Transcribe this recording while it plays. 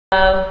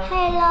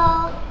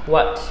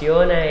What's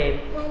your name?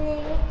 My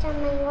name is Trâm.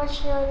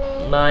 What's your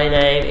name? My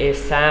name is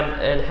Sam,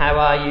 and how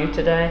are you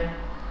today?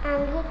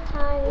 I'm good.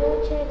 How are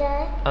you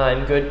today?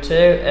 I'm good too,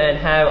 and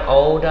how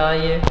old are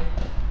you?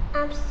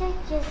 I'm 6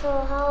 years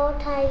old. How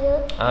old are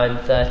you? I'm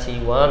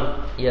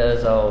 31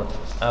 years old.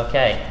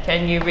 Okay,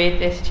 can you read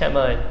this,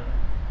 Chamoy?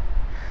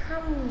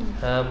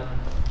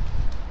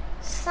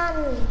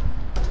 Sun,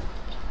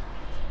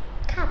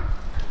 cup,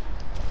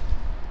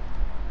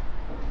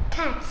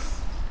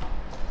 cats,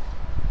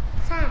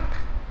 tap,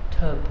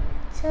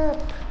 Tub,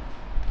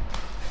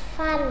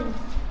 fun,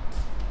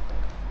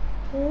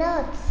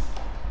 nuts,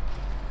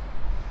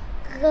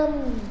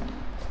 gum,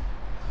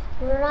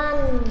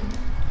 run,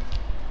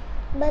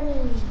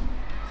 bun,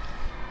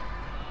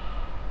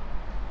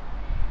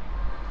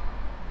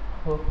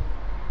 hook,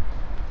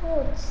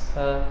 hoots,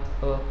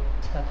 hoots,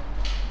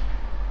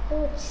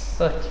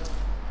 foot,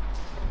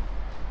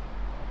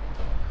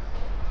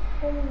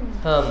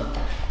 hum.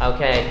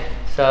 Okay,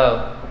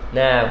 so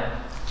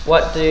now,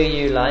 what do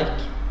you like?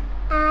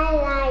 I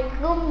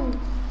like gum.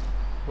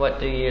 What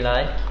do you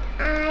like?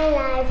 I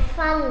like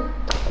fun.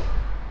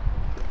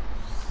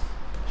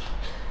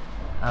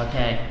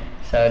 Okay,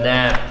 so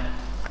now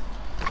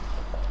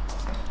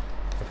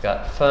we've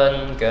got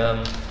fun,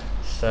 gum,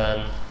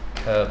 sun,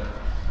 cub,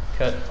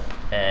 cut,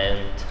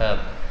 and tub.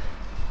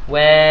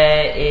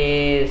 Where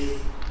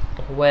is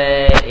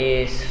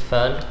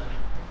fun?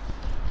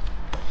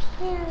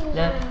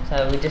 No,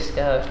 so we just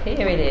go,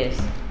 here it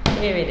is,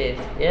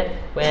 yeah?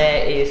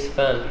 Where is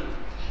fun?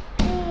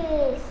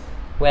 Yes.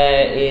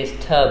 Where is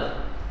tub?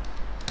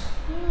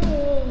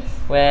 Yes.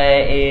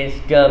 Where is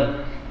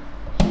gum?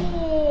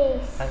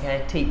 Yes.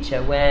 Okay,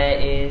 teacher, where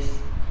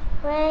is?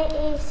 Where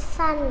is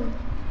sun?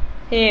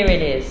 Here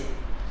it is.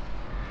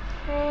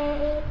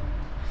 Where is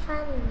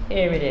fun?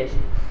 Here it is.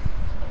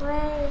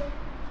 Where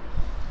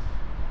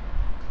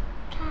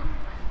tap?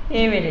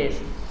 Here it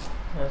is.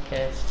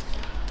 Okay.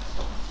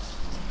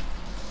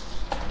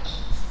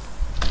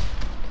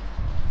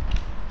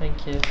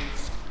 Thank you.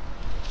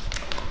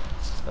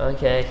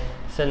 Okay,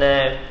 so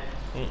now.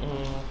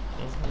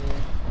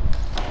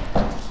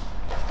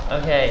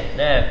 Okay,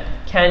 now,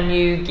 can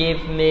you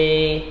give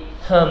me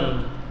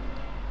hum?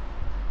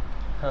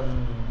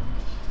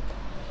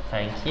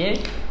 Thank you.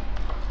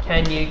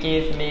 Can you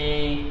give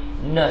me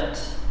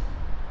nut?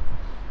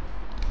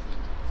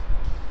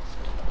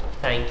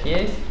 Thank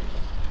you.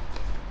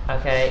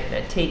 Okay,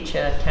 now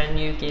teacher, can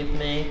you give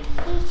me?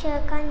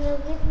 Teacher, can you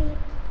give me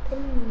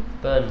bun?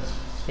 Bun.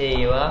 Here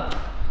you are.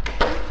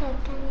 Teacher,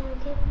 can you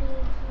give me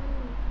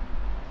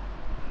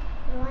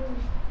one?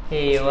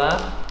 Here you are.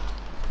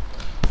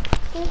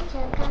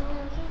 Teacher, can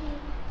you give me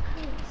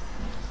hands?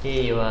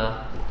 Here you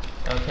are.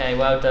 Okay,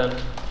 well done.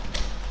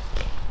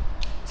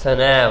 So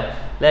now,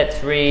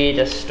 let's read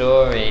a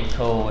story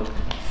called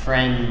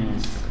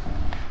Friends.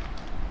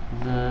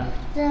 The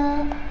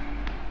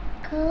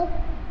cup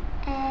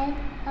and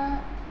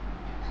a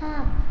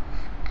cup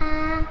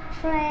are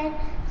friends.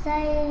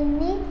 They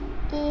live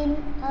in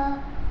a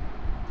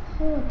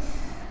house.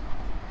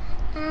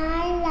 I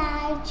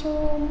like to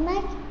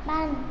make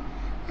fun.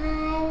 I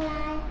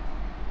like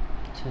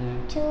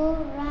to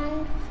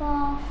run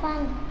for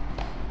fun.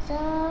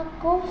 The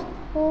goose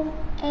whom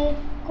a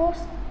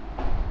goose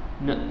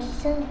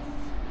nuts.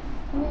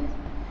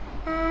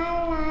 I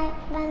like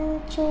bun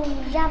to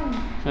jump.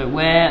 So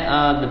where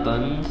are the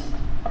buns?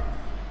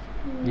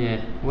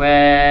 Yeah.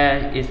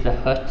 Where is the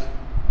hut?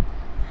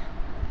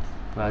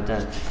 Well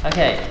done.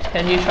 Okay,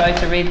 can you try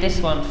to read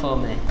this one for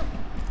me?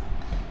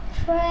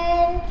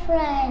 Friend,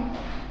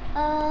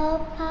 a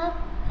pup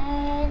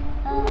and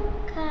a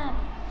cat.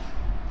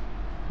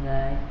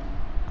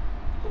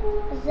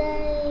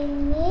 They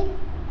live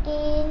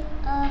in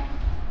a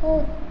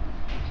wood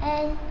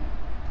and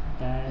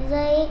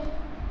they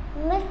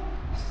make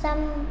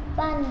some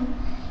fun.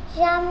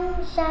 Jump.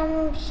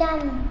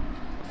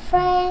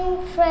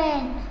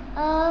 Friend, a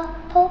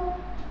pup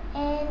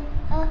and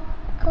a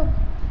cook.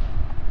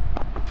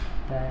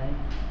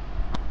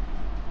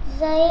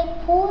 They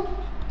put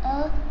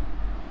a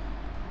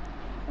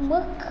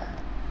book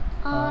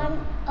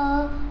on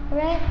a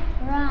red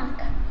rock.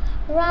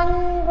 Run.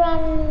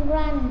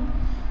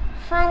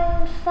 Fun.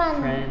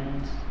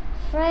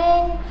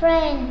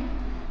 Friend,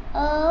 a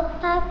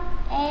pup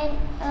and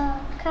a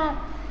cup.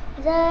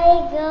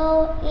 They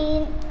go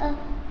in a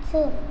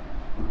tube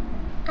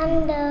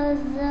under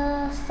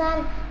the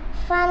sun.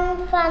 Fun.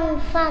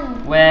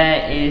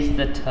 Where is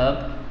the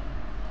tub?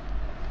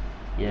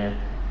 Yeah.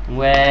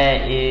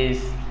 Where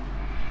is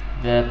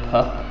the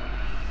pup?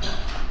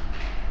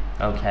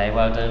 Okay,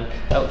 well done.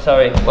 Oh,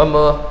 sorry. One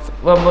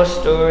more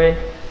story.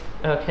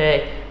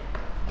 Okay.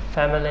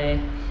 Family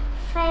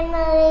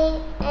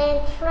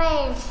and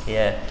friends.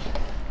 Yeah.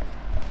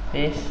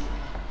 This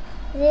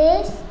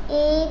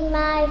is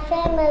my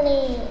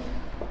family.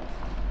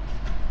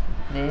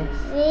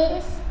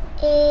 This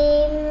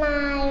is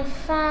my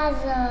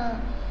father.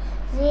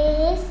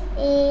 This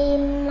is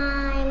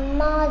my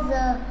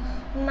mother.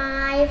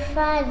 My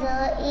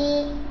father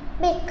is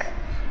big.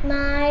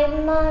 My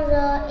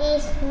mother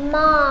is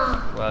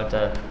small. Well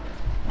done.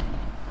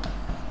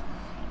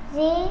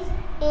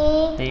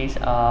 These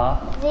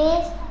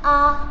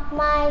are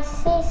my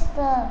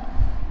sister.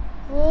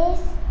 This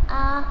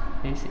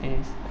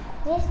is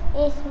This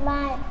is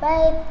my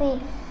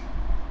baby.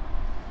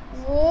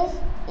 This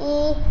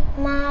is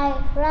my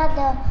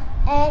brother,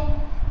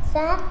 and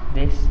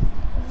this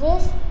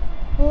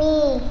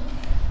me.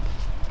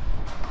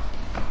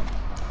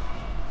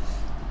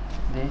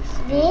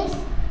 this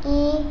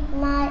is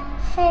my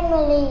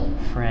family.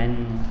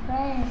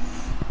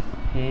 friends.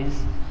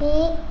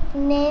 His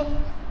name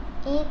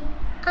is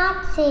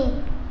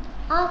Archie.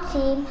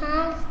 Archie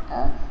has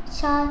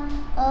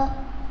a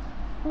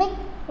big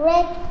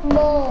red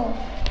ball.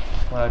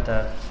 Well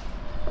done.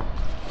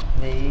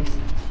 These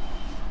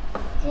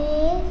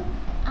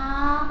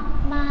are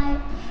my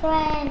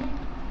friends.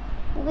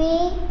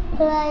 We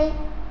play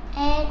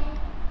and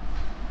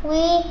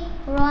we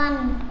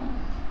run.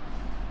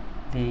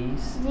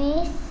 These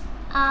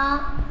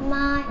are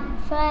my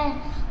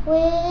friends.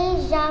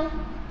 We jump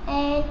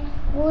and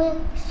we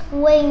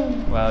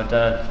swing. Well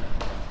done.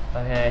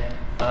 Okay,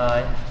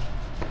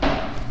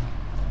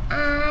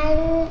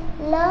 I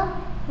love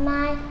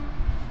my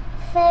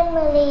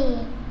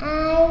family.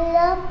 I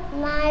love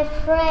my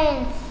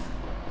friends.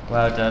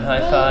 Well done.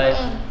 High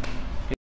five.